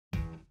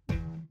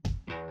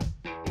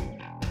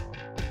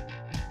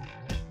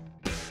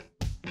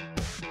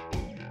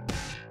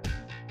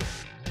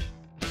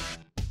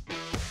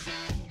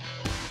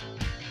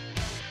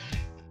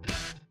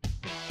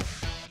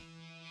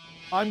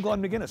I'm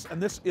Glenn McGuinness,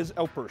 and this is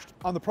Outburst.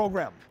 On the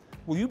program,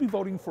 will you be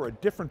voting for a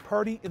different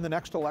party in the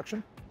next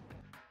election?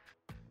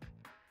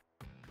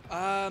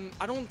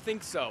 I don't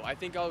think so. I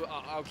think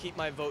I'll keep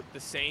my vote the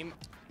same.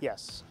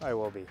 Yes, I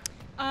will be.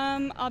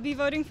 I'll be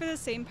voting for the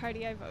same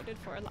party I voted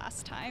for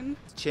last time.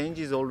 Change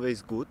is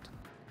always good.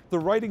 The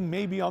writing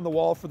may be on the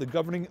wall for the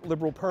governing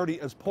Liberal Party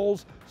as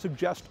polls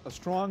suggest a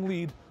strong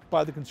lead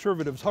by the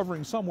Conservatives,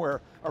 hovering somewhere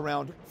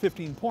around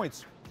 15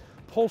 points.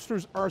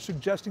 Pollsters are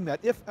suggesting that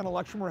if an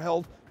election were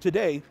held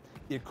today,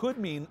 it could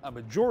mean a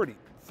majority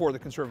for the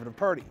Conservative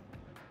Party.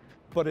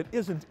 But it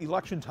isn't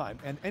election time,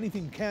 and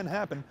anything can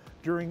happen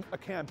during a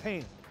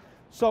campaign.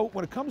 So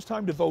when it comes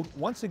time to vote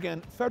once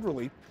again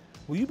federally,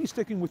 will you be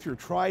sticking with your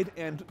tried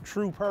and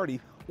true party,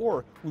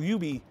 or will you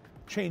be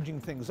changing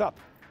things up?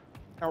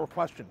 Our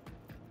question.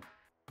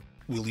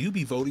 Will you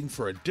be voting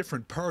for a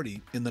different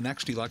party in the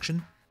next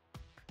election?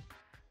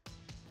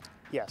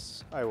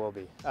 Yes, I will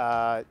be.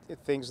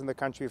 Things in the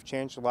country have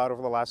changed a lot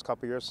over the last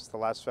couple of years since the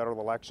last federal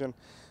election.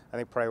 I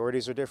think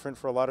priorities are different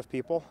for a lot of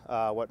people.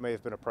 What may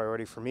have been a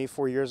priority for me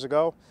 4 years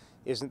ago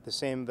isn't the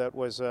same that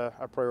was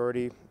a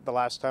priority the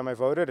last time I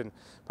voted, and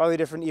probably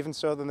different even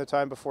so than the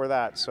time before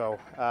that. So,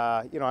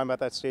 I'm at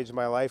that stage in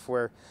my life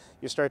where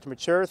you start to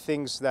mature.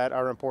 Things that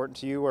are important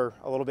to you are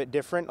a little bit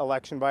different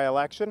election by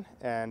election,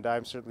 and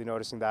I'm certainly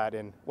noticing that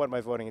in what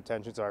my voting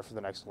intentions are for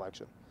the next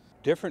election.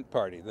 Different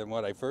party than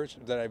what I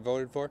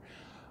voted for.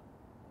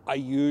 I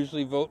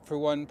usually vote for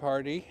one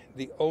party.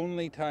 The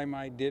only time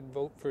I did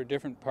vote for a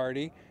different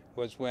party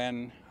was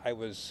when I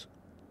was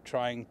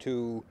trying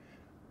to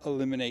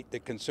eliminate the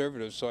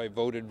Conservatives, so I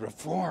voted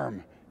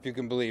Reform, if you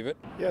can believe it.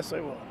 Yes, I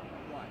will.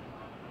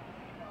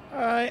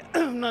 Why?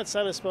 I'm not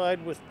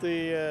satisfied with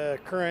the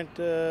current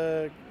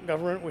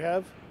government we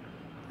have,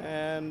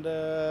 and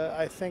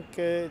I think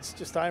it's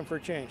just time for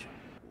a change.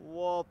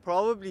 Well,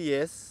 probably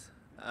yes.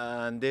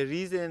 And the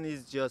reason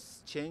is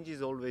just change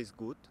is always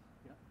good.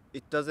 Yeah.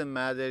 It doesn't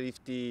matter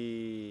if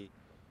the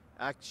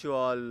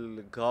actual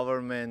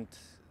government,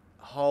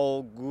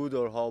 how good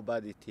or how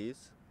bad it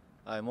is.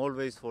 I'm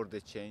always for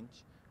the change,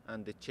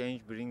 and the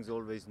change brings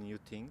always new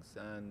things.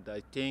 And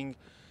I think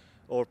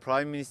our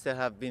Prime Minister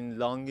have been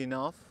long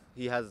enough.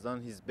 He has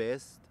done his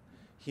best.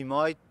 He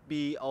might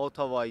be out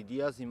of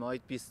ideas, he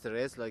might be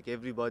stressed like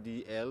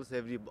everybody else,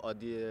 every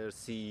other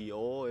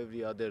CEO,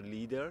 every other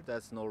leader.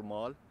 That's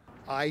normal.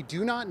 I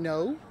do not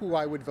know who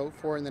I would vote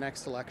for in the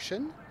next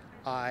election.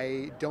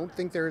 I don't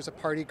think there is a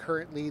party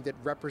currently that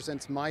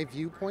represents my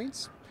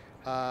viewpoints,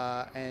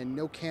 and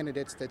no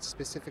candidates that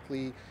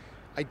specifically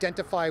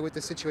identify with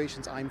the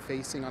situations I'm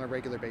facing on a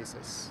regular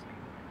basis.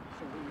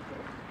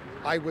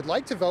 I would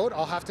like to vote.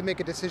 I'll have to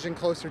make a decision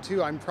closer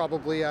to. I'm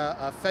probably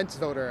a fence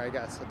voter, I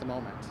guess, at the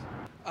moment.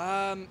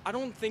 I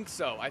don't think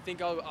so. I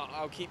think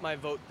I'll keep my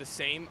vote the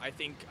same. I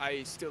think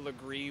I still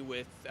agree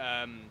with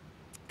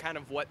kind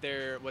of what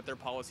their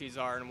policies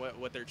are and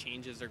what their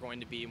changes are going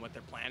to be and what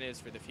their plan is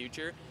for the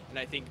future. And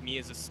I think me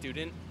as a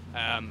student,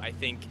 I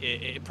think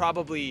it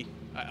probably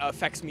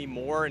affects me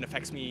more and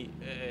affects me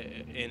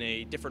in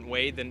a different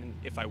way than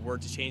if I were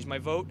to change my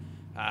vote.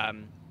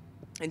 And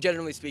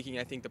generally speaking,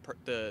 I think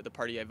the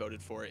party I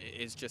voted for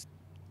is just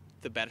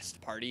the best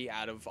party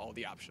out of all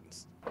the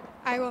options.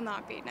 I will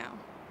not be now.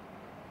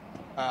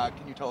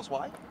 Can you tell us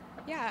why?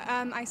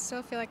 Yeah, I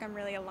still feel like I'm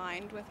really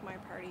aligned with my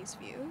party's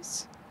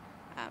views.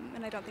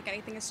 And I don't think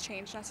anything has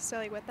changed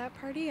necessarily with that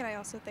party. And I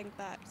also think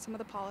that some of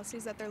the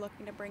policies that they're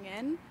looking to bring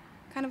in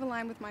kind of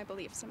align with my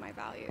beliefs and my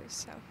values.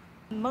 So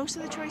most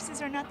of the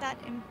choices are not that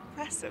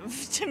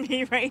impressive to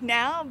me right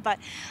now, but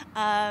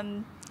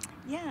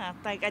yeah,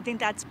 like I think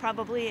that's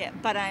probably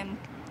it. But I'm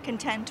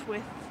content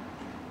with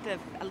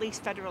at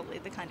least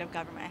federally, the kind of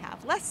government I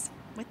have. Less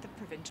with the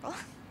provincial.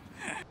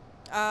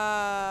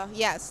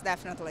 Yes,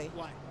 definitely.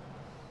 Why?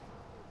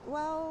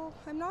 Well,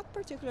 I'm not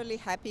particularly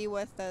happy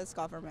with this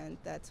government,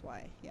 that's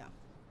why, yeah.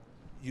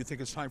 You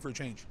think it's time for a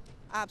change?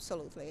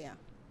 Absolutely, yeah.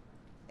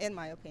 In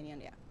my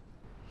opinion, yeah.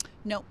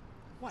 No.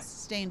 Why?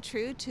 Staying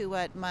true to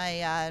what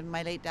my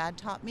late dad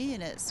taught me,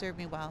 and it served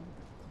me well.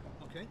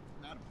 Okay,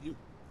 madam, you.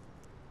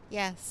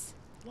 Yes.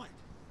 Why?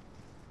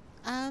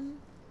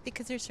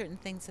 Because there's certain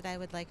things that I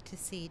would like to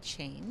see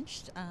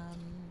changed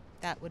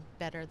that would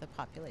better the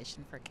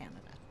population for Canada.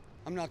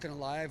 I'm not going to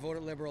lie, I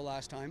voted Liberal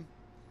last time,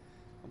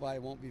 but I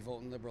won't be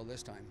voting Liberal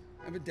this time.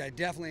 I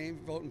definitely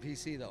ain't voting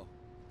PC though.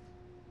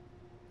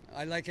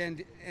 I like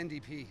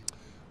NDP.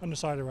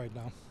 Undecided right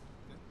now.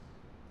 Okay.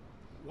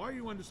 Why are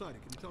you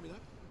undecided? Can you tell me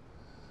that?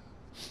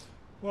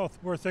 Well,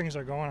 where things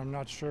are going, I'm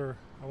not sure.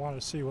 I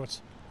want to see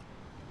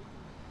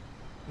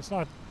it's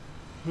not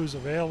who's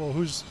available,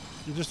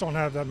 you just don't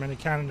have that many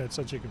candidates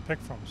that you can pick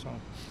from, so.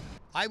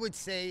 I would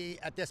say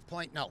at this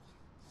point, no.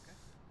 Okay.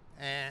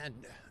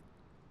 And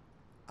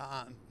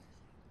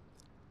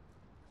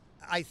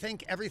I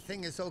think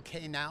everything is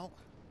okay now.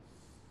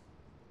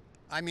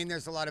 I mean,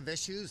 there's a lot of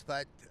issues,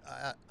 but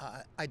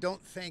I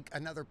don't think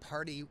another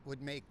party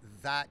would make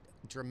that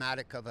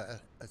dramatic of a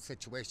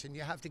situation.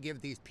 You have to give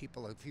these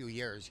people a few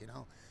years, you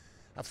know.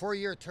 A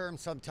 4-year term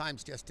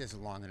sometimes just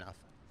isn't long enough.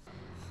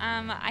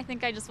 I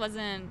think I just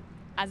wasn't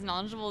as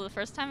knowledgeable the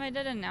first time I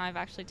did, and now I've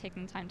actually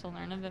taken time to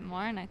learn a bit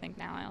more, and I think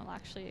now I'll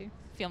actually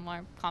feel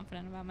more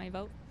confident about my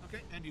vote.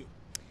 Okay, and you?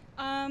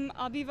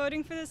 I'll be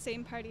voting for the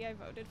same party I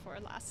voted for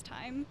last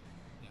time.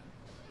 Yeah.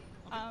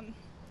 Okay.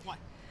 Why?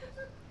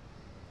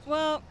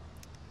 Well,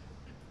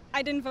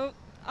 I didn't vote.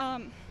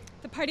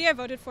 The party I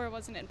voted for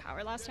wasn't in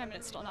power last time, and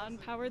it's still not in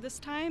power this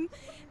time.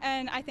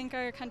 And I think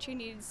our country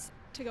needs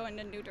to go in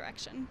a new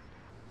direction.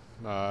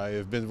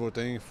 I've been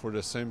voting for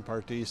the same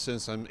party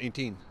since I'm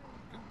 18.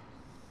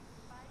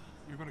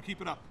 You're going to keep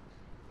it up?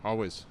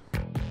 Always.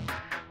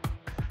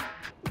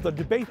 The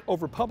debate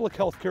over public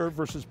health care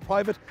versus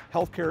private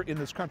health care in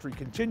this country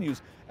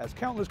continues as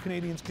countless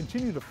Canadians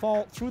continue to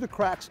fall through the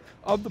cracks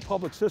of the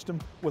public system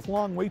with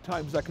long wait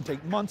times that can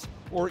take months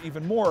or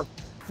even more,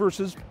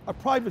 versus a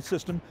private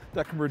system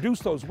that can reduce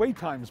those wait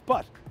times,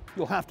 but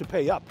you'll have to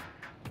pay up.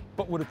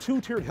 But would a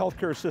two-tiered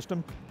healthcare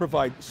system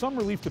provide some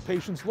relief to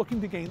patients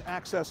looking to gain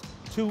access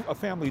to a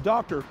family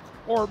doctor,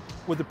 or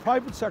would the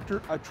private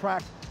sector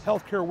attract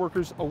healthcare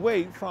workers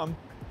away from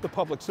the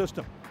public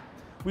system?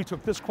 We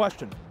took this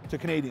question to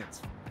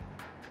Canadians.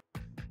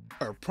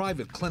 Are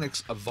private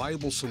clinics a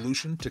viable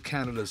solution to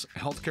Canada's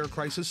healthcare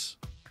crisis?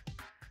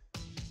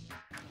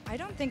 I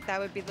don't think that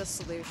would be the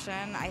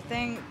solution. I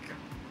think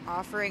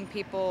offering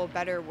people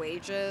better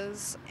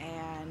wages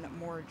and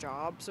more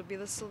jobs would be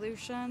the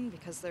solution,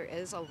 because there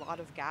is a lot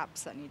of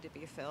gaps that need to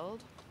be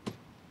filled.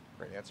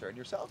 Great answer. And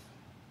yourself?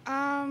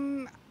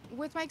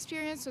 With my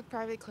experience with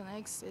private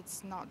clinics,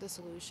 it's not the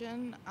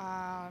solution.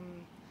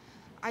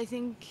 I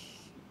think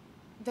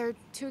they're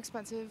too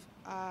expensive.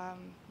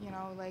 You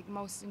know, like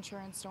most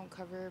insurance don't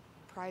cover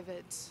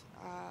private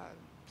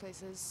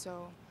places,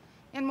 so,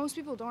 and most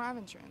people don't have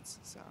insurance,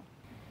 so.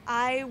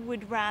 I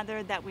would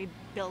rather that we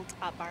built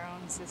up our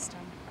own system.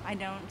 I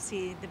don't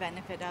see the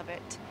benefit of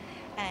it,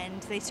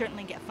 and they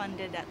certainly get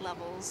funded at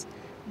levels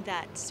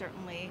that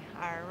certainly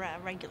our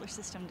regular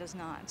system does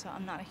not, so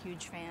I'm not a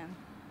huge fan.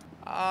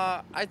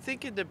 I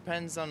think it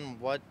depends on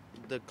what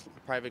the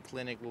private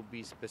clinic will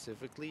be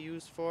specifically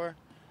used for.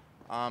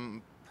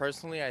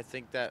 Personally, I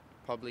think that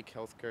public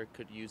healthcare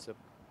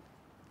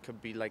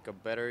could be like a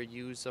better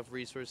use of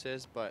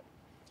resources, but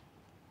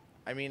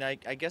I mean, I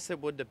guess it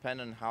would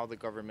depend on how the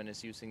government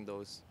is using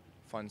those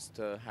funds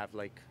to have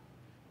like,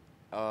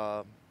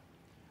 I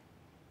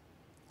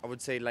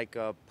would say like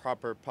a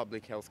proper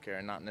public health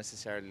care, not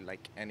necessarily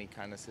like any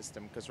kind of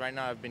system. Because right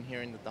now I've been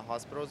hearing that the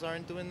hospitals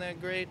aren't doing that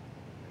great,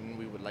 and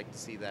we would like to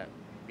see that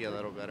be a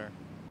little better.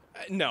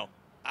 No.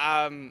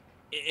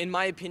 In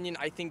my opinion,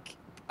 I think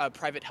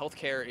private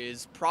healthcare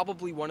is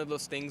probably one of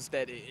those things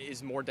that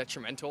is more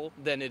detrimental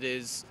than it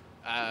is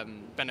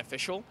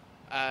beneficial.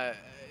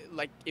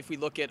 Like if we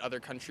look at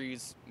other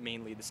countries,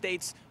 mainly the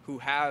States, who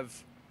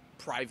have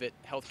private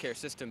healthcare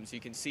systems, you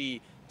can see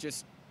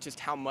just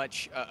how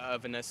much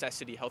of a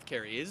necessity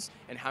healthcare is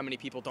and how many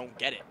people don't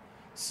get it.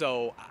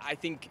 So I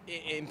think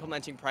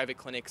implementing private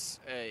clinics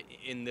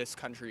in this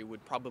country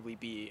would probably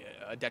be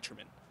a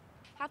detriment.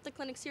 Half the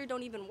clinics here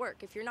don't even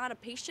work. If you're not a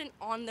patient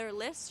on their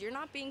list, you're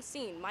not being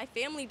seen. My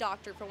family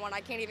doctor, for one,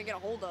 I can't even get a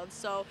hold of.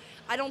 So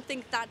I don't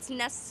think that's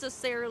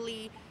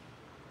necessarily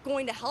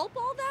going to help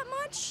all that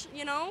much,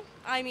 you know?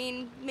 I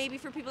mean, maybe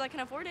for people that can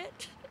afford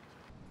it.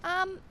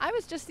 I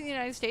was just in the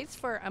United States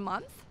for a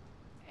month,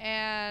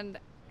 and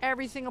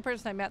every single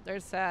person I met there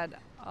said,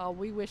 oh,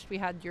 we wish we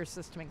had your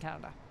system in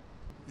Canada.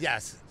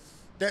 Yes,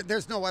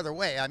 there's no other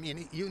way. I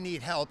mean, you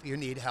need help, you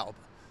need help.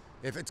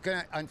 If it's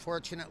gonna,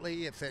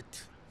 unfortunately, if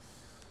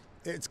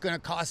it's gonna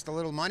cost a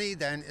little money,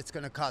 then it's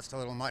gonna cost a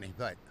little money,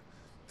 but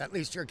at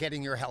least you're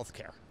getting your health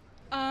care.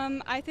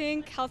 I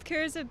think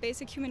healthcare is a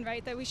basic human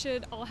right that we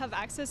should all have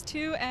access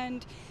to,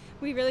 and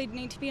we really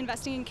need to be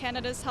investing in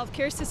Canada's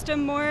healthcare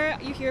system more.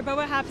 You hear about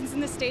what happens in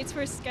the States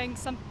where getting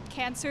some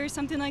cancer or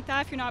something like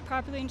that, if you're not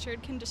properly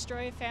insured, can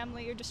destroy a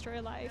family or destroy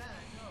a life.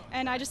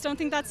 And I just don't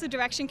think that's the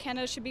direction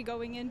Canada should be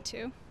going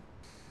into.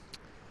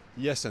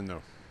 Yes and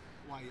no.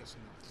 Why yes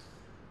and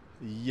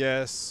no?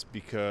 Yes,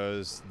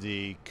 because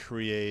they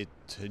create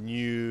a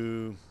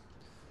new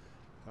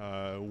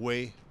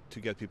way to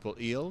get people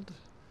healed.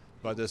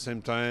 But at the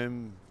same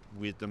time,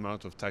 with the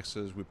amount of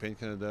taxes we pay in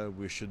Canada,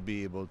 we should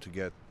be able to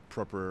get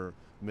proper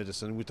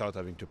medicine without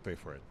having to pay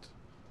for it.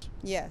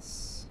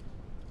 Yes.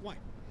 Why?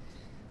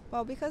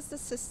 Well, because the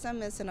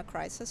system is in a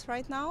crisis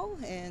right now,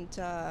 and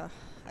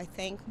I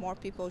think more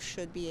people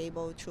should be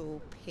able to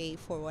pay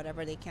for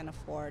whatever they can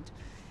afford,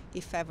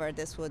 if ever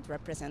this would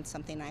represent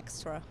something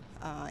extra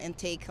and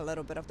take a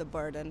little bit of the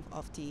burden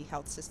of the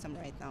health system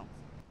right now.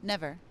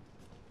 Never.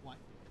 Why?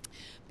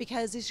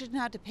 Because you shouldn't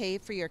have to pay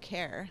for your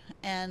care,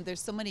 and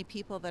there's so many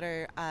people that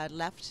are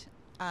left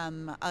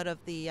out of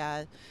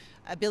the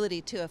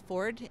ability to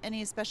afford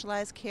any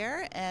specialized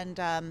care, and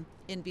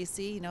in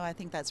BC, you know, I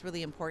think that's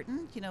really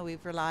important. You know,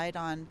 we've relied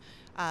on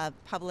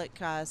public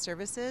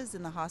services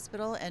in the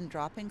hospital and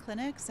drop-in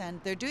clinics, and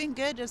they're doing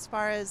good as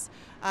far as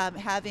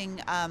having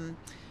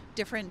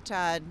different,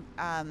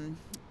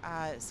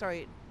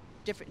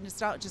 different,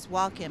 it's not just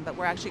walk-in, but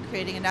we're actually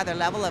creating another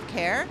level of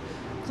care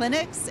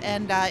clinics,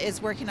 and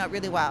it's working out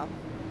really well.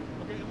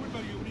 Okay, and what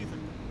about you? What do you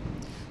think?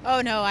 Oh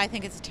no, I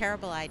think it's a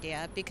terrible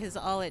idea because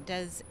all it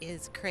does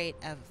is create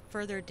a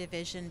further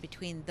division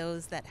between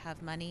those that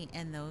have money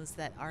and those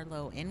that are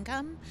low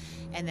income,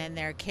 and then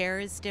their care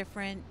is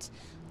different,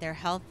 their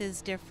health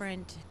is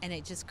different, and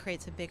it just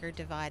creates a bigger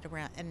divide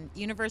around. And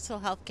universal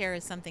health care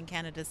is something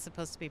Canada's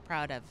supposed to be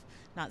proud of,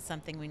 not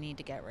something we need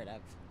to get rid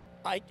of.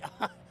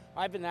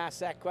 I've been asked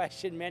that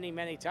question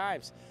many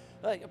times.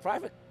 Like,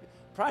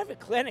 private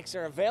clinics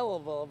are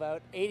available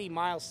about 80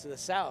 miles to the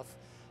south,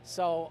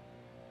 so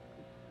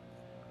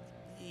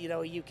you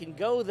know, you can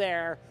go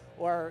there,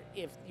 or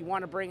if you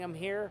want to bring them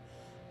here,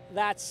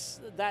 that's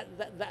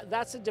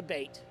a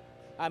debate.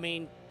 I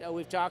mean,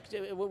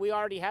 we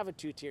already have a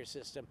two-tier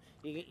system.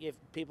 If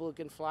people who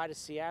can fly to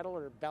Seattle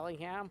or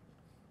Bellingham,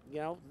 you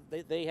know,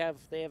 they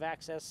have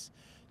access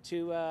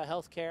to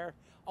health care,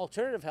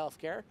 alternative health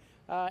care,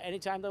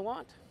 anytime they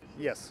want.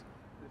 Yes.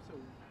 So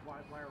why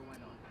or why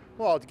not?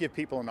 Well, to give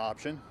people an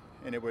option,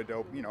 and it would,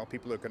 you know,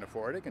 people who can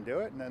afford it can do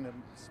it, and then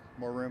it's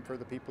more room for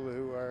the people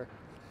who are.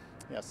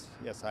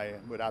 Yes, I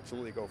would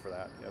absolutely go for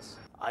that, yes.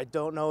 I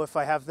don't know if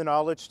I have the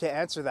knowledge to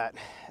answer that,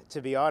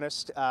 to be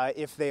honest.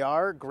 If they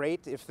are,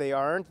 great. If they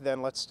aren't,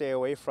 then let's stay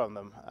away from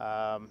them.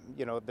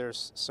 You know,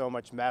 there's so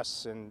much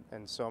mess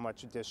and so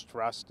much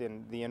distrust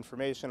in the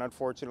information,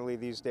 unfortunately,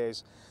 these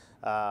days.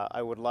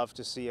 I would love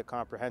to see a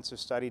comprehensive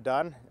study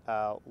done.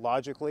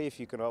 Logically, if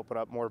you can open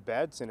up more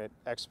beds and it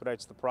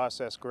expedites the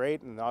process,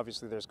 great. And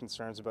obviously there's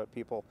concerns about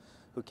people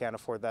who can't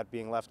afford that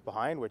being left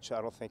behind, which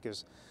I don't think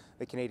is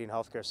the Canadian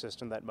healthcare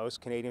system that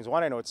most Canadians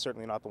want. I know it's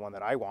certainly not the one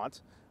that I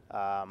want,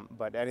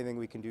 but anything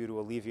we can do to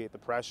alleviate the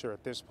pressure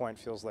at this point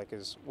feels like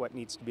is what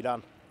needs to be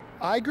done.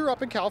 I grew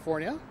up in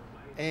California,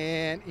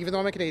 and even though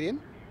I'm a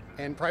Canadian,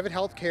 and private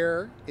health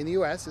care in the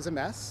U.S. is a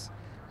mess.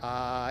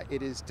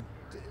 It is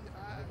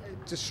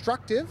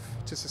destructive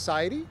to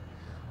society.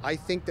 I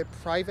think that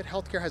private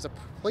healthcare has a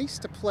place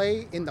to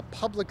play in the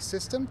public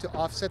system to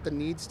offset the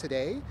needs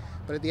today,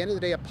 but at the end of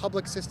the day, a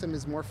public system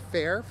is more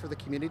fair for the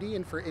community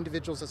and for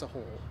individuals as a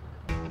whole.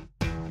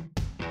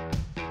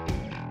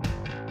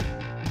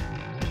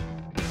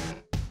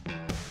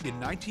 In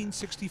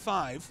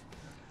 1965,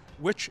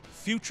 which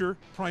future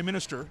Prime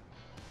Minister,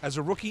 as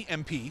a rookie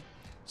MP,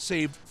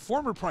 saved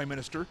former Prime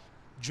Minister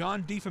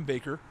John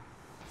Diefenbaker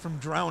from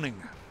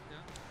drowning?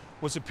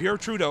 Was it Pierre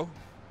Trudeau,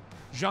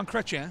 Jean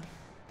Chrétien,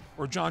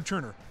 or John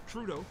Turner?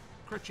 Trudeau,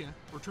 Chrétien,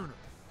 or Turner?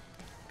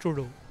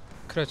 Trudeau.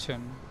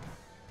 Chrétien.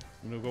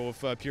 I'm going to go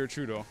with Pierre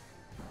Trudeau.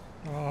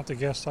 I'll have to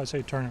guess. I'd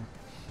say Turner.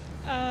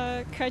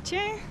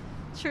 Chrétien?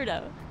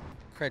 Trudeau.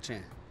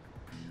 Chrétien.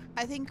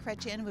 I think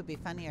Chrétien would be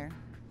funnier.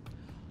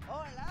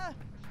 Hola.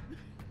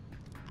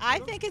 I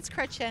think it's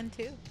Chrétien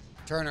too.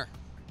 Turner.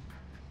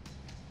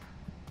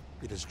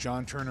 It is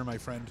John Turner, my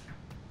friend.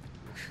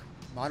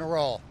 I'm on a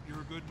roll.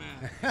 You're a good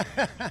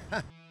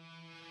man.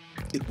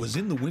 It was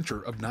in the winter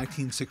of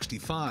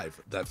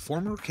 1965 that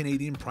former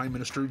Canadian Prime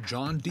Minister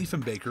John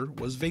Diefenbaker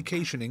was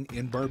vacationing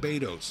in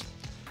Barbados.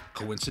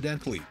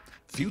 Coincidentally,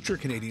 future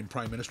Canadian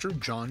Prime Minister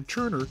John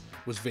Turner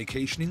was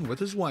vacationing with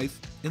his wife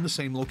in the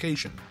same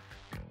location.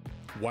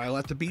 While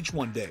at the beach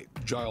one day,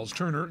 Giles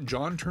Turner,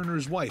 John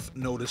Turner's wife,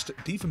 noticed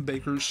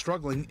Diefenbaker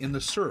struggling in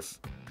the surf.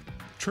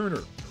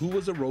 Turner, who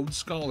was a Rhodes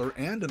Scholar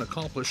and an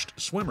accomplished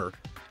swimmer,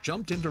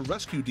 jumped in to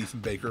rescue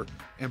Diefenbaker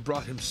and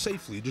brought him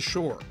safely to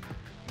shore.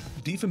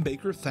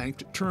 Diefenbaker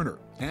thanked Turner,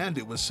 and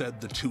it was said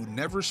the two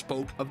never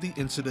spoke of the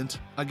incident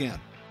again.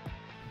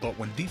 But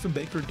when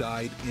Diefenbaker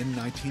died in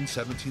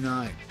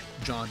 1979,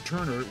 John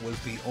Turner was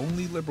the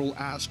only Liberal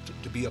asked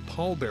to be a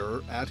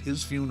pallbearer at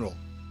his funeral.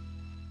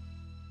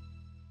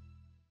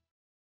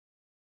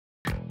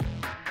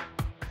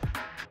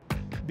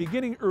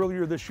 Beginning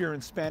earlier this year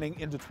and spanning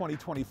into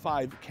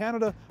 2025,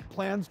 Canada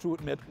plans to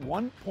admit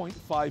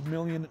 1.5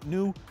 million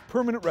new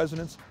permanent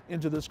residents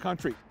into this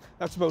country.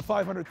 That's about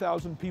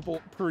 500,000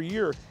 people per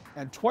year,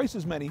 and twice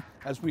as many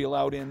as we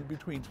allowed in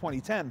between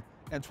 2010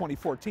 and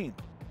 2014.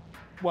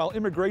 While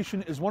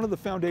immigration is one of the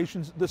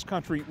foundations this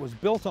country was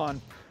built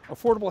on,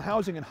 affordable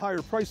housing and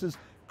higher prices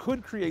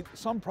could create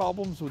some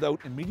problems without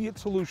immediate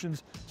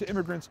solutions to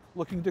immigrants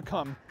looking to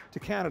come to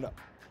Canada.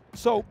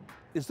 So,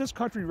 is this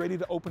country ready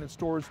to open its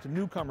doors to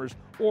newcomers,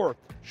 or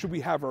should we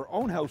have our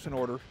own house in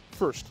order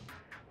first?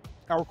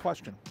 Our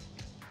question.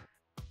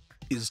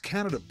 Is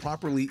Canada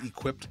properly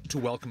equipped to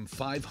welcome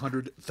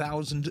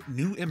 500,000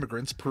 new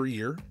immigrants per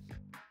year?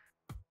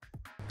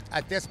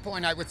 At this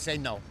point, I would say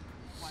no.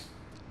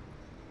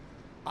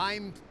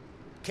 I'm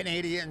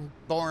Canadian,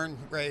 born,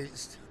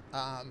 raised.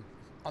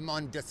 I'm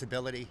on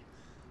disability,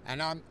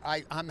 and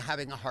I'm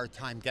having a hard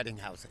time getting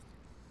housing.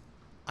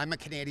 I'm a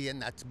Canadian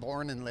that's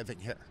born and living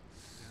here.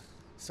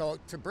 So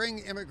to bring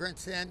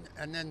immigrants in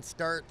and then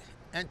start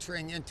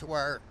entering into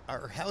our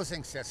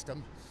housing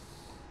system,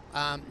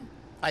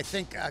 I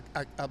think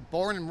a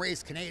born and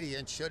raised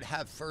Canadian should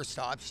have first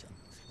option.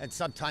 And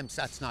sometimes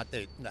that's not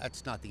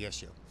the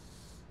issue.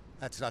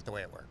 That's not the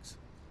way it works.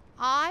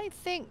 I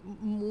think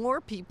more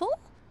people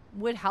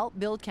would help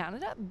build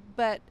Canada,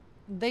 but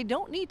they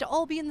don't need to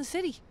all be in the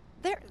city.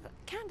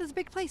 Canada's a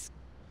big place.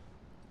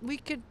 We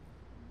could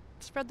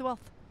spread the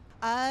wealth.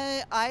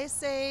 I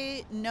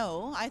say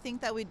no. I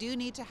think that we do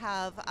need to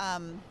have,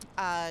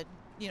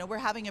 we're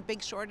having a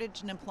big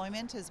shortage in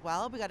employment as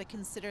well. We got to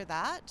consider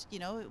that,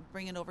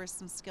 bringing over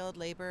some skilled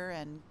labor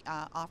and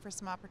offer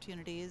some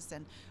opportunities.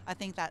 And I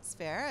think that's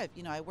fair.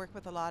 I work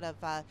with a lot of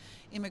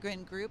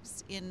immigrant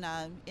groups in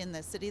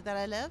the city that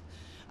I live,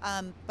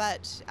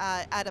 but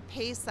at a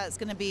pace that's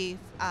going to be,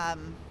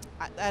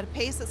 at a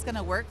pace that's going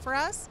to work for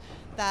us,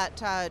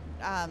 that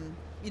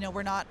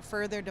we're not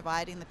further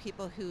dividing the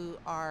people who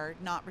are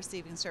not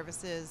receiving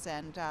services,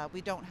 and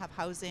we don't have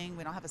housing.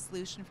 We don't have a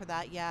solution for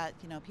that yet.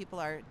 People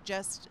are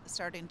just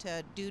starting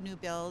to do new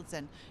builds,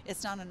 and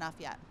it's not enough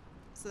yet.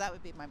 So that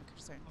would be my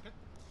concern. Okay.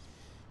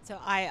 So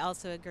I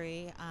also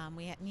agree.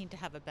 We need to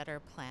have a better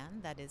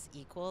plan that is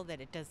equal,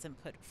 that it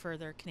doesn't put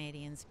further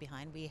Canadians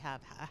behind. We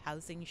have a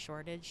housing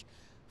shortage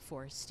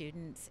for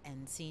students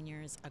and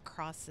seniors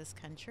across this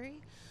country,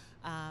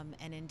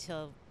 and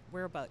until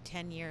we're about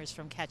 10 years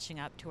from catching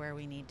up to where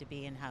we need to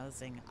be in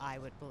housing, I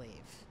would believe.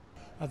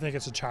 I think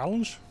it's a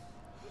challenge.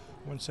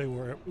 I wouldn't say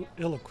we're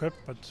ill-equipped,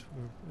 but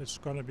it's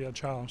going to be a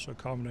challenge to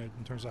accommodate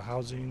in terms of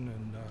housing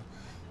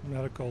and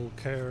medical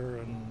care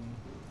and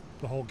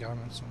the whole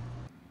gamut. So.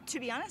 To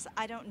be honest,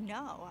 I don't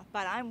know,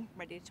 but I'm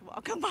ready to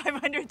welcome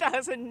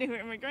 500,000 new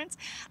immigrants.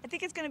 I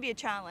think it's going to be a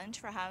challenge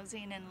for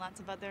housing and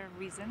lots of other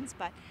reasons,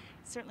 but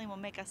certainly will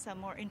make us a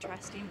more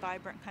interesting,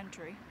 vibrant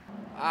country.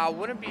 I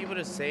wouldn't be able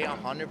to say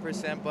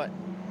 100%, but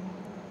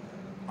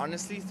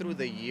honestly, through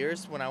the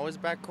years when I was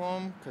back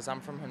home, because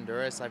I'm from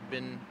Honduras, I've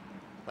been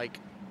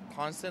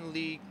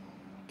constantly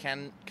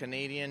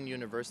Canadian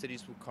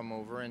universities will come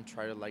over and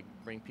try to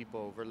bring people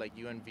over. Like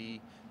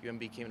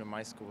UNB came to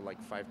my school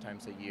 5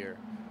 times a year.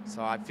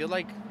 So I feel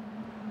like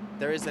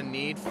there is a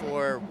need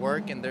for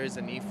work and there is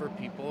a need for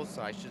people.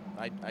 So I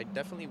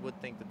definitely would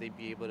think that they'd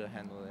be able to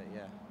handle it.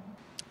 Yeah.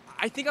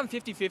 I think I'm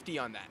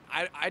 50-50 on that.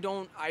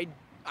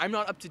 I'm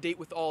not up to date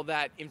with all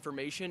that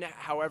information.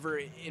 However,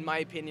 in my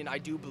opinion, I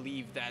do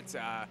believe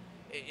that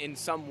in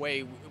some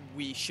way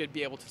we should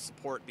be able to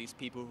support these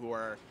people who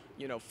are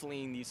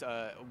fleeing these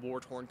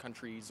war-torn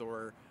countries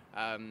or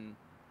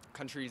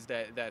countries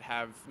that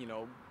have,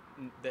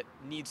 that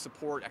need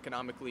support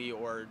economically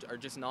or are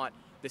just not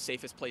the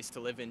safest place to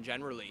live in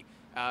generally.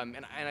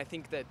 And I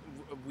think that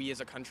we as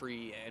a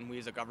country and we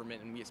as a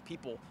government and we as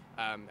people,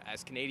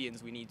 as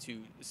Canadians, we need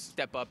to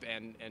step up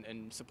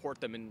and support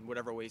them in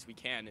whatever ways we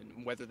can.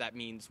 And whether that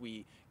means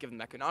we give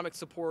them economic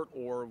support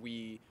or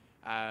we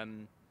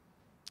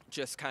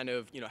just kind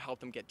of, help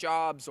them get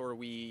jobs or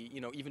we,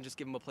 even just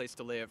give them a place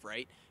to live,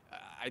 right?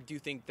 I do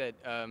think that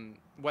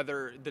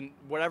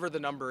whatever the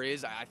number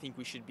is, I think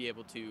we should be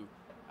able to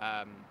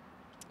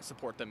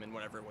support them in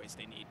whatever ways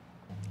they need.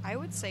 I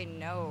would say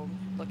no,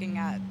 looking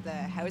at the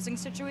housing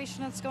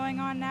situation that's going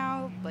on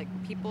now.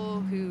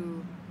 People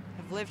who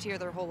have lived here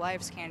their whole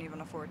lives can't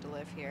even afford to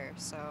live here.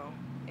 So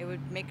it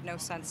would make no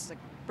sense to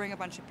bring a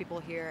bunch of people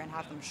here and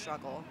have them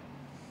struggle.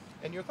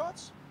 And your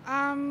thoughts?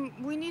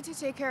 We need to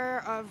take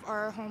care of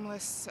our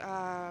homeless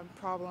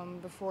problem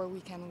before we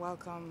can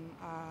welcome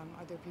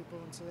other people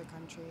into the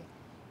country.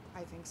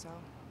 I think so.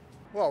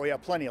 Well, we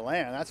have plenty of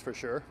land, that's for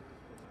sure.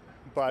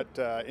 But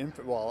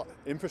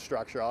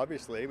infrastructure,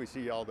 obviously, we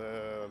see all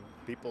the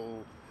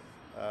people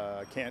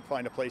can't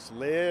find a place to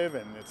live,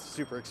 and it's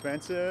super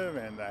expensive,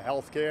 and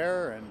health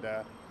care,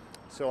 and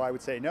so I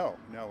would say no.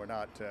 No, we're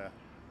not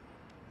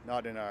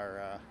in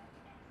our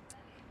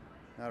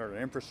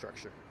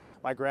infrastructure.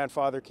 My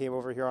grandfather came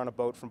over here on a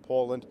boat from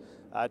Poland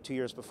 2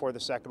 years before the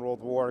Second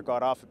World War,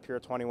 got off at Pier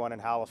 21 in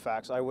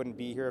Halifax. I wouldn't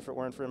be here if it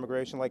weren't for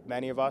immigration, like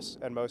many of us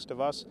and most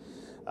of us.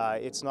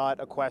 It's not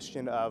a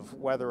question of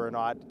whether or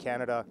not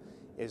Canada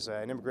is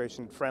an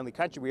immigration-friendly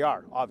country. We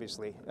are,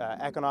 obviously.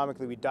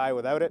 Economically, we die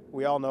without it.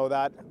 We all know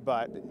that,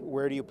 but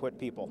where do you put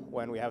people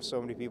when we have so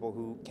many people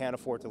who can't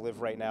afford to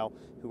live right now,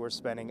 who are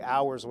spending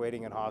hours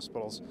waiting in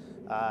hospitals,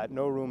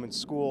 no room in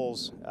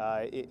schools?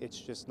 It's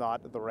just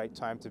not the right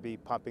time to be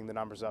pumping the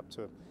numbers up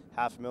to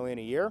 500,000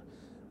 a year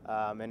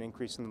and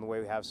increasing them the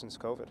way we have since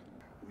COVID.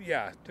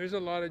 Yeah, there's a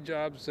lot of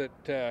jobs that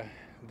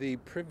the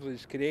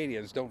privileged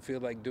Canadians don't feel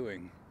like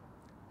doing,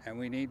 and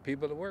we need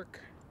people to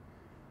work.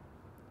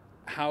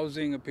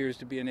 Housing appears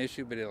to be an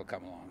issue, but it'll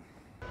come along.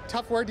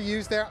 Tough word to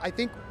use there. I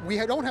think we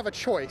don't have a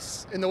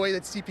choice in the way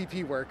that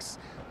CPP works.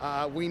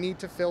 We need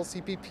to fill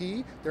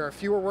CPP. There are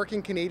fewer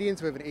working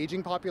Canadians. We have an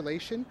aging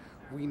population.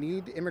 We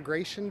need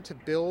immigration to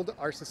build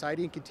our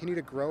society and continue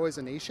to grow as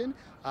a nation.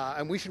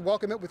 And we should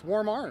welcome it with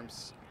warm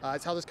arms.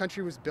 It's how this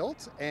country was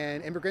built,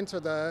 and immigrants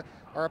are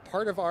a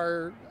part of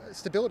our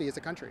stability as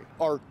a country.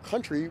 Our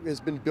country has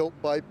been built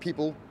by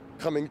people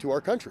coming to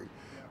our country.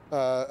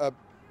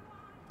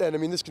 And I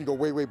mean, this can go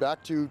way, way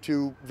back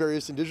to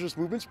various indigenous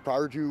movements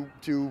prior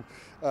to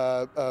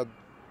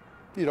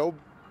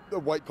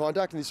white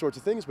contact and these sorts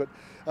of things. But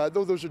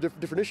though those are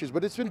different issues,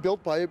 but it's been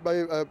built by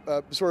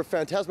a sort of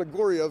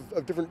phantasmagoria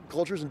of different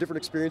cultures and different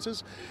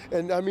experiences.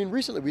 And I mean,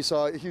 recently we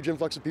saw a huge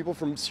influx of people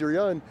from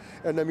Syria,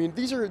 and I mean,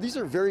 these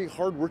are very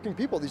hardworking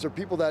people. These are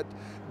people that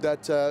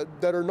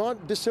are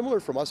not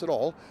dissimilar from us at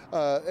all.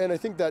 And I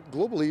think that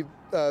globally,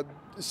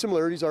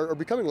 similarities are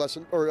becoming less,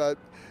 or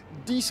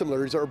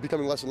dissimilarities are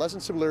becoming less and less,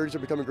 and similarities are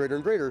becoming greater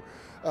and greater.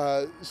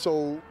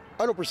 So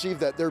I don't perceive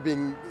that there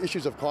being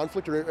issues of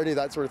conflict or any of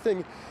that sort of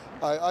thing.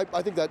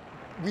 I think that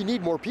we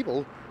need more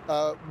people.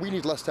 We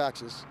need less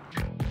taxes.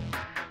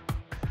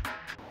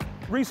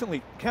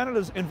 Recently,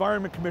 Canada's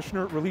Environment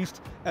Commissioner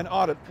released an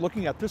audit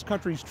looking at this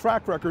country's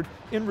track record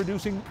in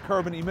reducing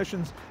carbon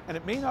emissions, and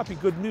it may not be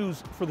good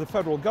news for the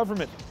federal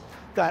government.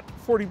 That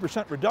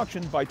 40%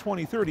 reduction by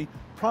 2030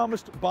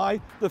 promised by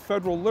the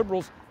federal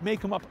Liberals may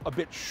come up a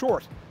bit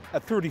short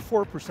at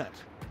 34%.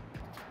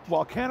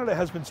 While Canada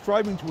has been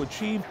striving to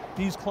achieve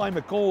these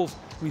climate goals,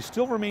 we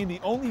still remain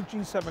the only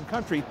G7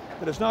 country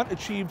that has not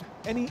achieved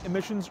any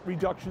emissions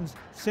reductions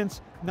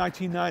since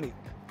 1990.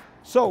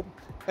 So,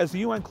 as the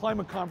UN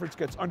Climate Conference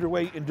gets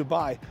underway in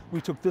Dubai,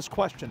 we took this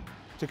question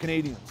to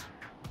Canadians.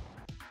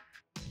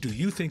 Do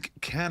you think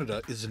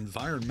Canada is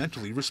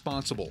environmentally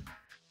responsible?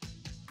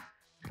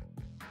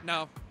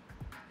 No,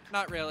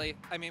 not really.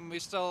 I mean,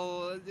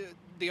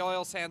 the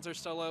oil sands are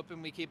still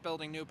open. We keep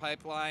building new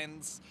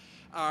pipelines.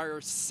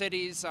 Our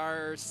cities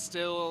are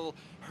still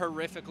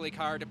horrifically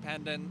car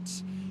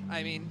dependent.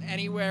 I mean,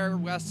 anywhere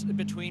west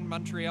between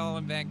Montreal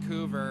and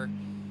Vancouver,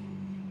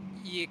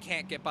 you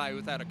can't get by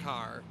without a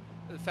car.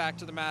 The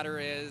fact of the matter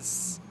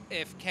is,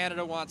 if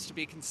Canada wants to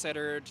be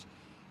considered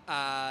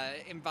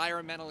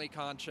environmentally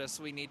conscious,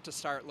 we need to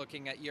start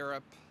looking at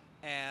Europe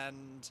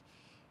and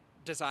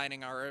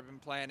designing our urban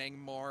planning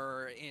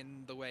more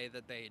in the way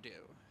that they do.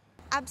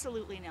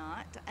 Absolutely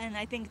not. And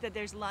I think that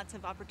there's lots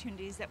of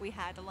opportunities that we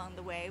had along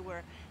the way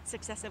where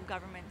successive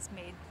governments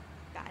made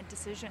bad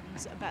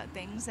decisions about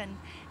things, and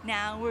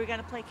now we're going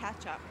to play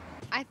catch up.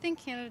 I think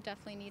Canada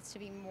definitely needs to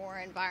be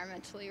more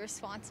environmentally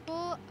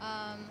responsible.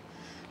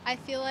 I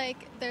feel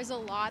like there's a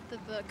lot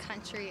that the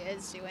country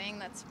is doing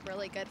that's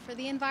really good for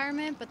the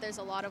environment, but there's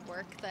a lot of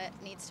work that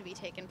needs to be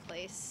taken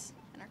place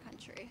in our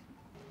country.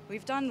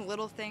 We've done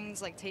little things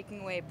like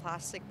taking away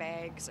plastic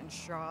bags and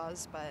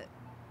straws, but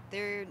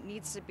there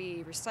needs to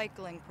be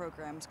recycling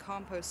programs,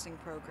 composting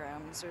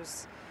programs.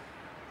 There's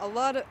a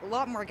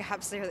lot more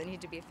gaps there that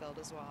need to be filled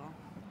as well.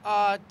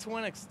 To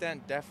an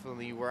extent,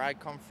 definitely. Where I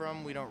come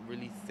from, we don't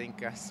really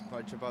think as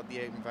much about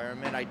the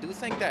environment. I do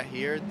think that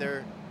here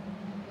there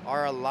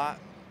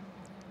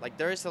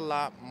is a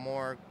lot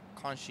more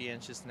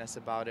conscientiousness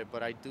about it,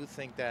 but I do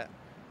think that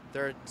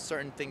there are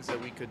certain things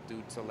that we could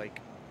do to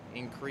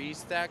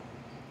increase that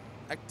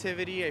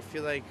activity. I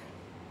feel like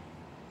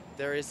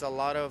there is a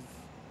lot of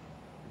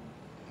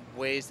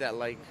ways that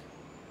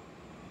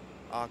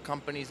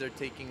companies are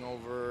taking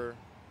over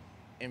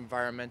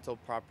environmental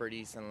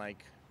properties, and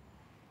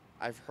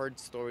I've heard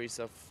stories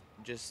of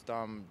just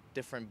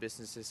different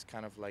businesses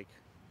kind of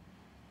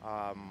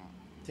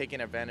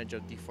taking advantage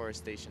of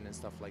deforestation and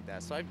stuff like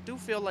that. So I do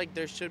feel like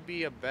there should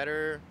be a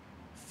better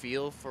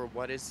feel for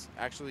what is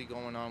actually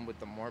going on with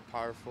the more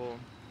powerful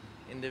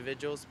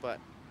individuals, but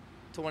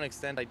to an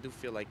extent I do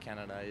feel like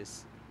Canada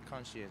is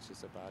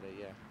conscientious about it,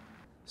 yeah.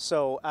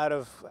 So out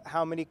of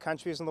how many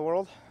countries in the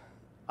world?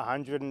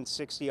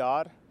 160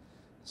 odd.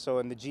 So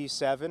in the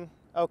G7,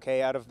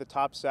 okay, out of the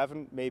top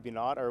 7, maybe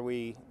not. Are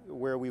we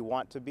where we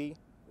want to be?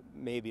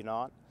 Maybe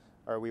not.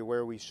 Are we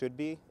where we should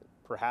be?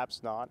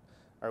 Perhaps not.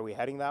 Are we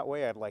heading that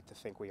way? I'd like to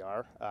think we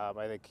are. I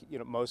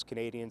think most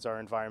Canadians are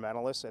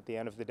environmentalists at the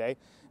end of the day,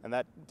 and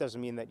that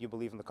doesn't mean that you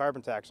believe in the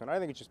carbon tax. And I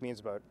think it just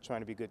means about trying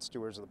to be good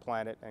stewards of the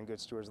planet and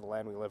good stewards of the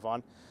land we live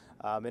on,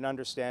 and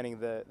understanding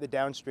the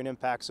downstream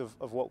impacts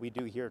of what we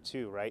do here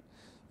too, right?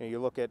 You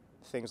look at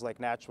things like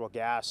natural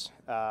gas,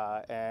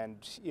 and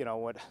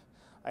what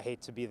I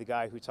hate to be the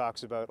guy who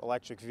talks about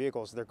electric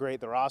vehicles. They're great,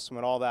 they're awesome,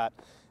 and all that,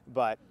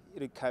 but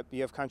you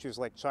have countries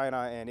like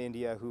China and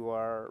India who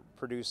are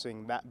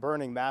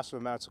burning massive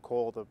amounts of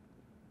coal to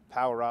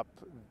power up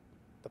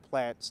the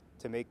plants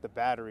to make the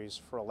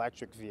batteries for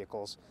electric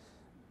vehicles.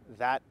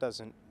 That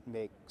doesn't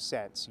make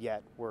sense,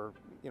 yet we're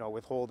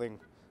withholding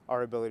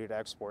our ability to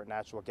export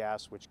natural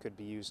gas, which could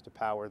be used to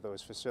power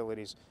those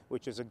facilities,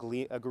 which is a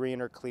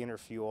greener, cleaner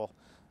fuel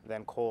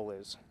than coal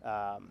is.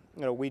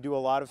 We do a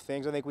lot of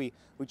things. I think we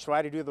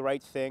try to do the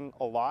right thing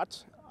a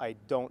lot. I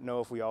don't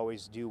know if we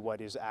always do what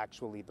is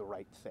actually the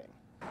right thing.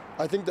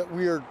 I think that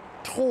we are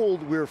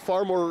told we're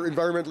far more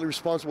environmentally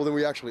responsible than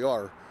we actually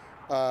are.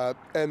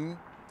 And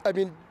I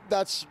mean,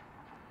 that's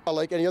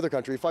like any other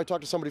country. If I talk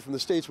to somebody from the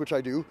States, which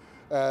I do,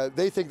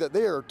 they think that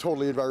they are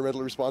totally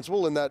environmentally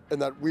responsible and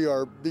that we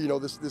are,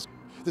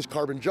 this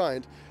carbon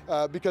giant,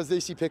 because they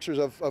see pictures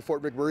of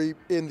Fort McMurray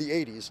in the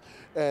 80s,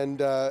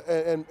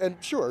 and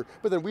sure,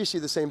 but then we see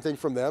the same thing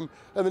from them,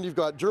 and then you've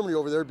got Germany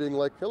over there being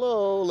like,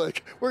 hello, we're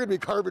going to be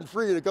carbon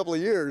free in a couple of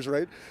years,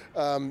 right?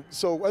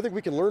 So I think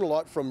we can learn a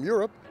lot from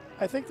Europe.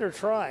 I think they're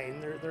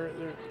trying. They're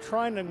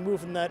trying to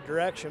move in that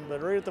direction,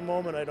 but right at the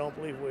moment, I don't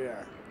believe we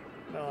are.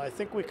 No, I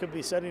think we could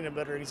be setting a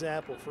better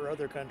example for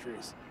other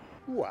countries.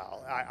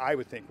 Well, I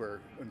would think we're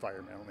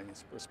environmentally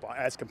responsible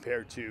as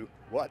compared to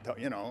what,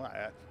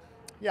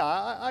 yeah,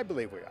 I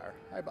believe we are.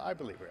 I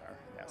believe we are,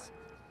 yes.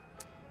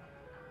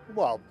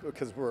 Well,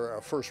 because we're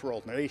a first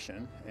world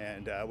nation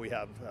and we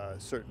have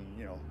certain,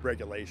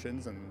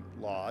 regulations and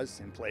laws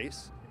in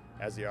place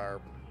as they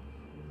are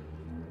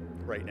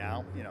right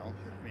now,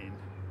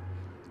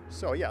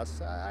 So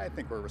yes, I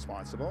think we're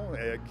responsible.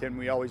 Can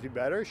we always be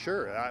better?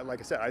 Sure. Like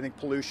I said, I think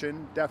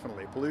pollution,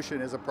 definitely.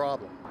 Pollution is a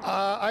problem.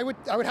 I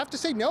would have to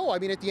say no. I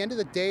mean, at the end of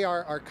the day,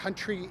 our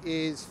country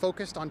is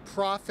focused on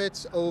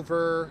profits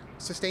over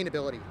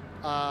sustainability.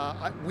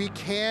 We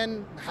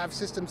can have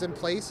systems in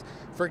place,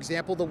 for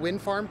example, the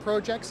wind farm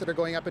projects that are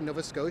going up in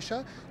Nova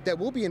Scotia that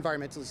will be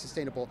environmentally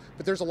sustainable,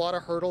 but there's a lot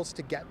of hurdles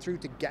to get through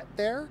to get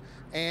there.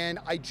 And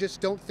I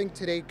just don't think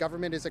today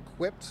government is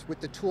equipped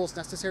with the tools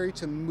necessary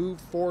to move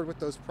forward with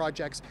those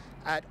projects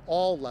at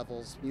all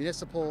levels,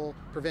 municipal,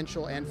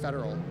 provincial, and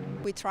federal.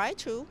 We try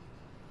to.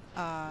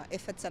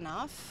 If it's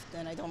enough,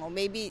 then I don't know.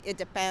 Maybe it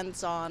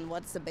depends on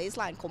what's the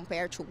baseline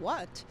compared to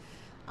what.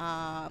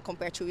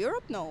 Compared to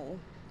Europe, no.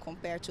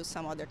 Compared to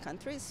some other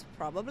countries,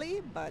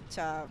 probably, but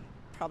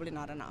probably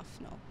not enough,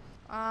 no.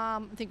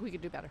 I think we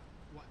could do better.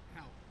 What?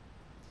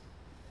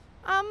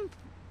 How?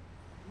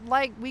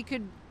 Like we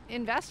could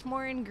invest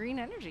more in green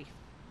energy.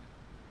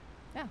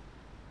 Yeah.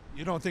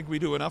 You don't think we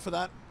do enough of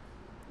that?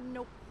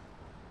 Nope.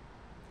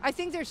 I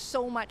think there's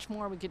so much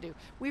more we could do.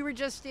 We were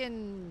just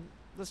in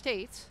the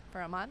States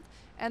for a month,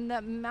 and the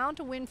amount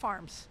of wind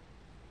farms,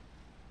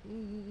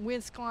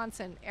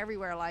 Wisconsin,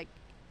 everywhere, like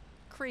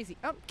crazy.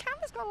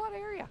 Canada's got a lot of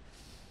area.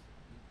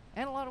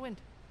 And a lot of wind.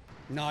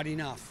 Not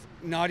enough.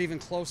 Not even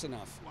close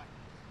enough. Why?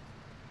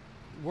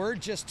 We're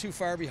just too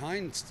far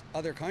behind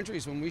other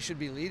countries when we should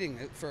be leading.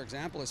 For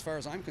example, as far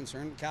as I'm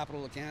concerned,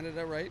 capital of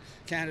Canada, right?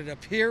 Canada,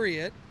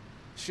 period,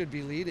 should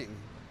be leading.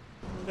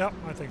 Yeah,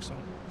 I think so.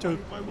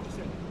 Why would you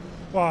say?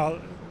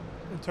 Well,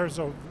 in terms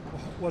of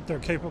what they're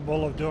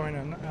capable of doing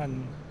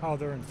and how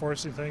they're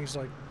enforcing things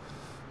like,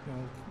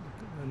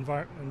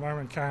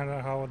 Environment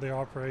Canada, how they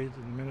operate,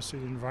 the Ministry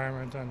of the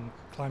Environment and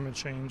climate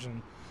change,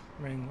 and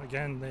I mean,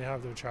 again, they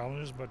have their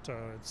challenges, but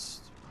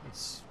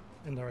it's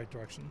in the right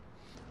direction.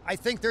 I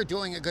think they're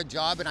doing a good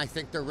job, and I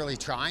think they're really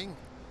trying.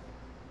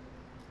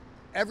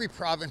 Every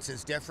province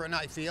is different,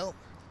 I feel.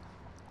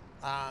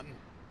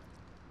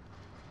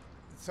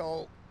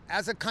 So,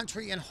 as a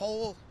country in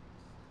whole,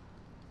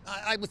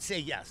 I would say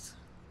yes.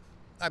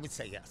 I would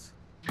say yes.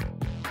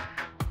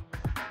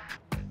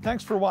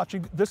 Thanks for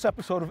watching this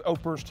episode of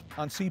Outburst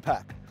on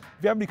CPAC.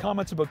 If you have any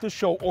comments about this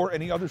show or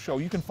any other show,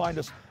 you can find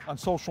us on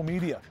social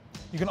media.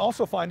 You can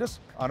also find us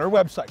on our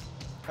website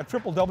at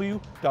www.cpac.ca.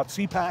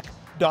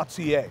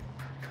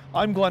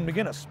 I'm Glenn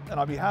McGuinness, and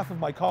on behalf of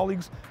my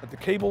colleagues at the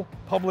Cable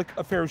Public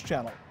Affairs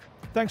Channel,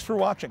 thanks for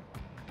watching.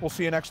 We'll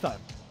see you next time.